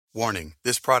Warning,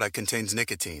 this product contains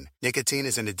nicotine. Nicotine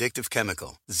is an addictive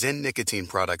chemical. Zyn nicotine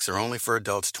products are only for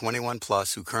adults 21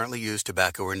 plus who currently use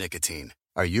tobacco or nicotine.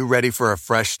 Are you ready for a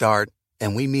fresh start?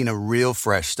 And we mean a real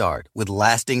fresh start with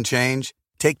lasting change.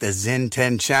 Take the Zyn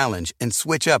 10 challenge and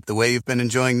switch up the way you've been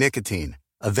enjoying nicotine.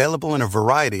 Available in a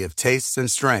variety of tastes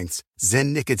and strengths,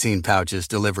 Zyn nicotine pouches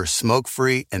deliver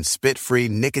smoke-free and spit-free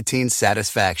nicotine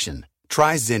satisfaction.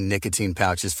 Try Zyn nicotine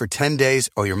pouches for 10 days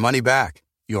or your money back.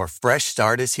 Your fresh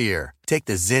start is here. Take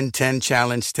the Zyn 10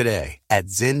 challenge today at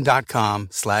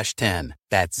zyn.com/10.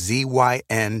 That's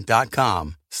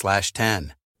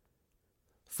ZYN.com/10.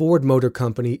 Ford Motor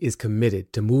Company is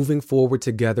committed to moving forward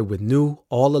together with new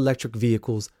all-electric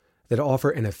vehicles that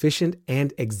offer an efficient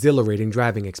and exhilarating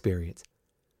driving experience.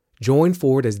 Join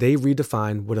Ford as they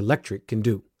redefine what electric can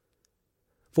do.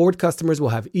 Ford customers will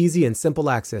have easy and simple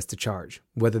access to charge,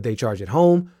 whether they charge at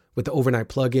home with the overnight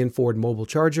plug-in Ford mobile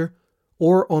charger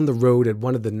or on the road at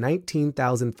one of the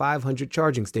 19,500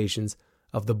 charging stations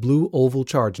of the Blue Oval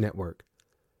Charge Network.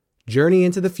 Journey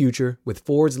into the future with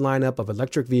Ford's lineup of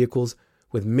electric vehicles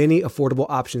with many affordable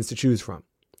options to choose from.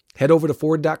 Head over to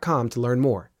Ford.com to learn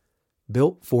more.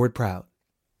 Built Ford proud.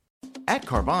 At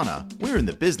Carvana, we're in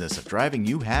the business of driving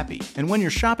you happy. And when you're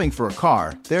shopping for a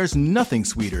car, there's nothing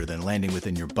sweeter than landing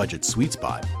within your budget sweet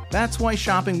spot. That's why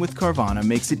shopping with Carvana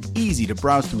makes it easy to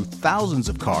browse through thousands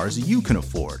of cars you can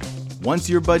afford. Once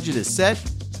your budget is set,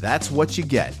 that's what you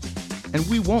get. And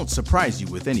we won't surprise you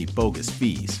with any bogus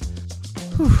fees.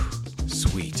 Whew,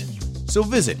 sweet. So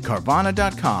visit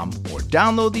Carvana.com or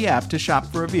download the app to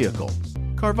shop for a vehicle.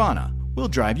 Carvana, will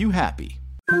drive you happy.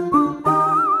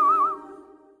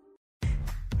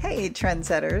 Hey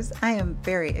trendsetters, I am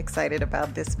very excited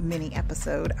about this mini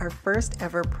episode, our first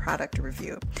ever product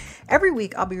review. Every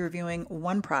week I'll be reviewing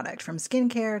one product, from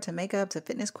skincare to makeup to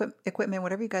fitness equipment,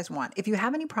 whatever you guys want. If you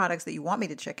have any products that you want me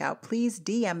to check out, please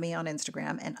DM me on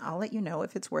Instagram and I'll let you know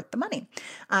if it's worth the money.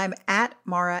 I'm at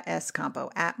Mara S. Campo,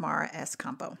 at Mara S.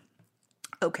 Campo.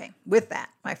 Okay, with that,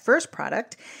 my first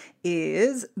product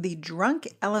is the Drunk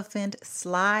Elephant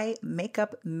Sly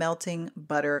Makeup Melting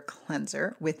Butter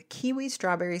Cleanser with kiwi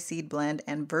strawberry seed blend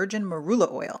and virgin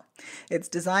marula oil. It's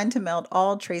designed to melt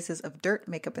all traces of dirt,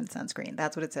 makeup, and sunscreen.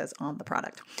 That's what it says on the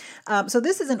product. So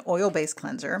this is an oil-based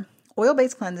cleanser.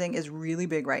 Oil-based cleansing is really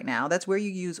big right now. That's where you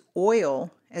use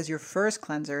oil as your first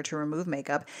cleanser to remove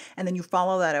makeup, and then you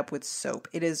follow that up with soap.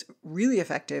 It is really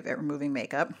effective at removing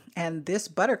makeup, and this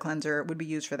butter cleanser would be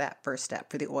used for that first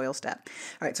step, for the oil step.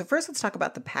 All right, so first let's talk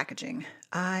about the packaging.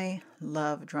 I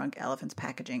love Drunk Elephant's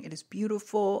packaging. It is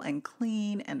beautiful and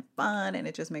clean and fun, and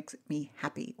it just makes me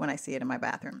happy when I see it in my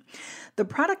bathroom. The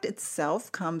product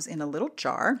itself comes in a little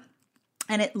jar,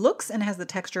 and it looks and has the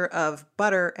texture of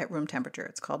butter at room temperature.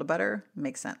 It's called a butter.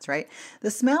 Makes sense, right?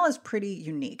 The smell is pretty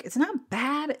unique. It's not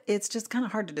bad. It's just kind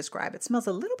of hard to describe. It smells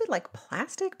a little bit like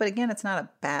plastic, but again, it's not a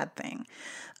bad thing.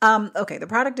 Okay, the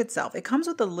product itself. It comes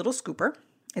with a little scooper.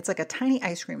 It's like a tiny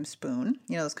ice cream spoon.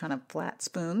 You know, those kind of flat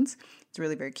spoons. It's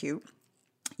really very cute.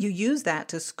 You use that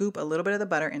to scoop a little bit of the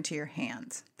butter into your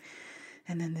hands.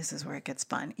 And then this is where it gets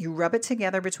fun. You rub it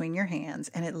together between your hands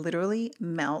and it literally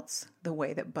melts the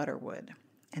way that butter would.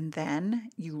 And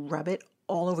then you rub it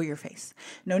all over your face.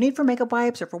 No need for makeup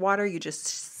wipes or for water. You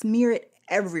just smear it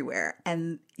everywhere.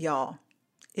 And y'all,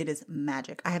 it is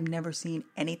magic. I have never seen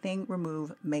anything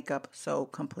remove makeup so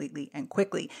completely and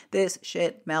quickly. This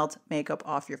shit melts makeup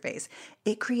off your face.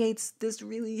 It creates this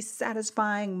really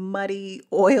satisfying, muddy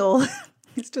oil.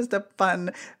 It's just a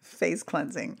fun face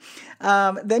cleansing.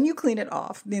 Then you clean it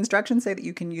off. The instructions say that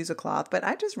you can use a cloth, but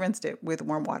I just rinsed it with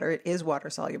warm water. It is water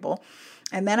soluble.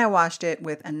 And then I washed it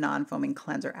with a non-foaming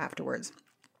cleanser afterwards.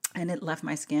 And it left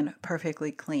my skin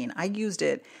perfectly clean. I used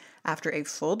it after a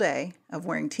full day of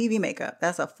wearing TV makeup.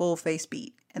 That's a full face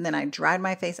beat. And then I dried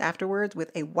my face afterwards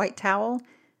with a white towel.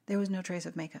 There was no trace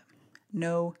of makeup.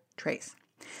 No trace.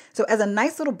 So as a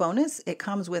nice little bonus, it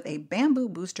comes with a Bamboo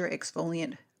Booster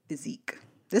Exfoliant Physique.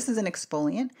 This is an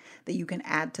exfoliant that you can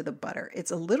add to the butter.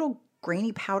 It's a little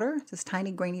grainy powder, this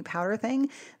tiny grainy powder thing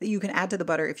that you can add to the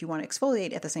butter if you want to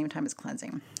exfoliate at the same time as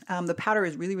cleansing. The powder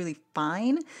is really, really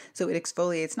fine, so it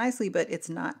exfoliates nicely, but it's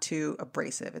not too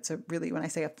abrasive. It's a really, when I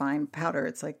say a fine powder,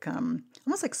 it's like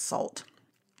almost like salt.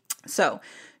 So,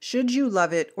 should you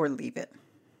love it or leave it?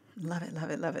 Love it, love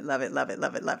it, love it, love it, love it,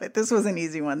 love it, love it. This was an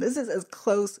easy one. This is as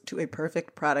close to a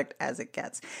perfect product as it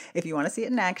gets. If you want to see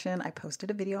it in action, I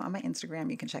posted a video on my Instagram.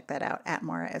 You can check that out at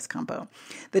Mara S. Campo.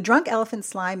 The Drunk Elephant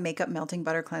Slime Makeup Melting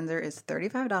Butter Cleanser is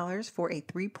 $35 for a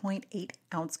 3.8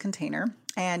 ounce container,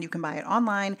 and you can buy it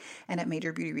online and at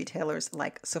major beauty retailers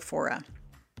like Sephora.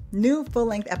 New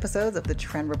full-length episodes of The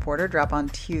Trend Reporter drop on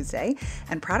Tuesday,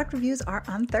 and product reviews are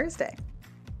on Thursday.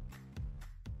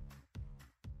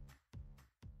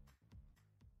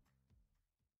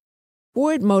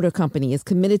 Ford Motor Company is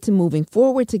committed to moving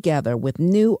forward together with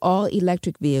new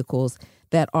all-electric vehicles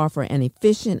that offer an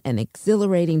efficient and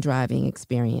exhilarating driving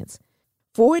experience.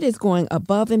 Ford is going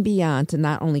above and beyond to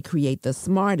not only create the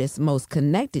smartest, most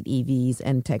connected EVs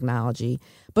and technology,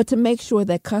 but to make sure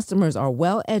that customers are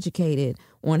well educated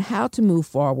on how to move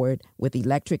forward with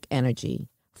electric energy.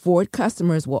 Ford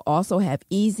customers will also have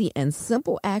easy and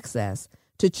simple access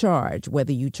to charge,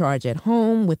 whether you charge at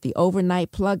home with the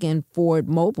overnight plug-in Ford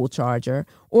mobile charger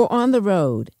or on the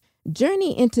road.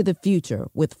 Journey into the future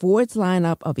with Ford's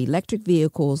lineup of electric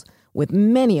vehicles with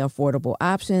many affordable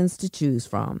options to choose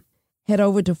from. Head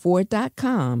over to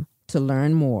Ford.com to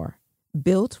learn more.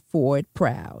 Built Ford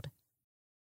proud.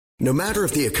 No matter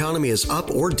if the economy is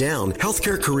up or down,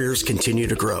 healthcare careers continue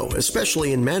to grow,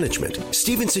 especially in management.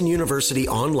 Stevenson University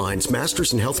Online's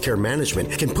Masters in Healthcare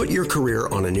Management can put your career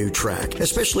on a new track,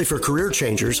 especially for career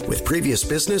changers with previous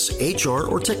business, HR,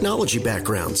 or technology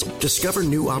backgrounds. Discover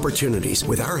new opportunities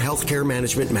with our Healthcare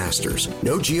Management Masters.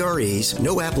 No GREs,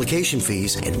 no application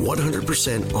fees, and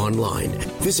 100% online.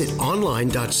 Visit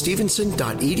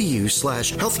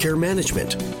online.stevenson.edu/healthcare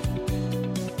management.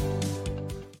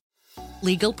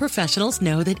 Legal professionals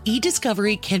know that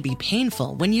e-discovery can be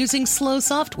painful when using slow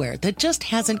software that just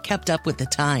hasn't kept up with the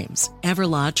times.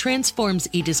 Everlaw transforms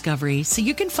e-discovery so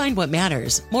you can find what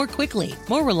matters more quickly,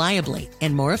 more reliably,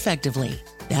 and more effectively.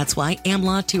 That's why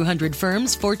AmLaw 200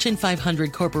 firms, Fortune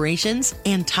 500 corporations,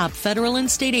 and top federal and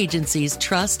state agencies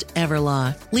trust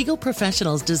Everlaw. Legal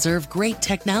professionals deserve great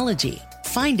technology.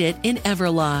 Find it in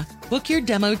Everlaw. Book your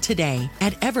demo today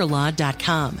at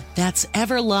everlaw.com. That's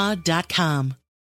everlaw.com.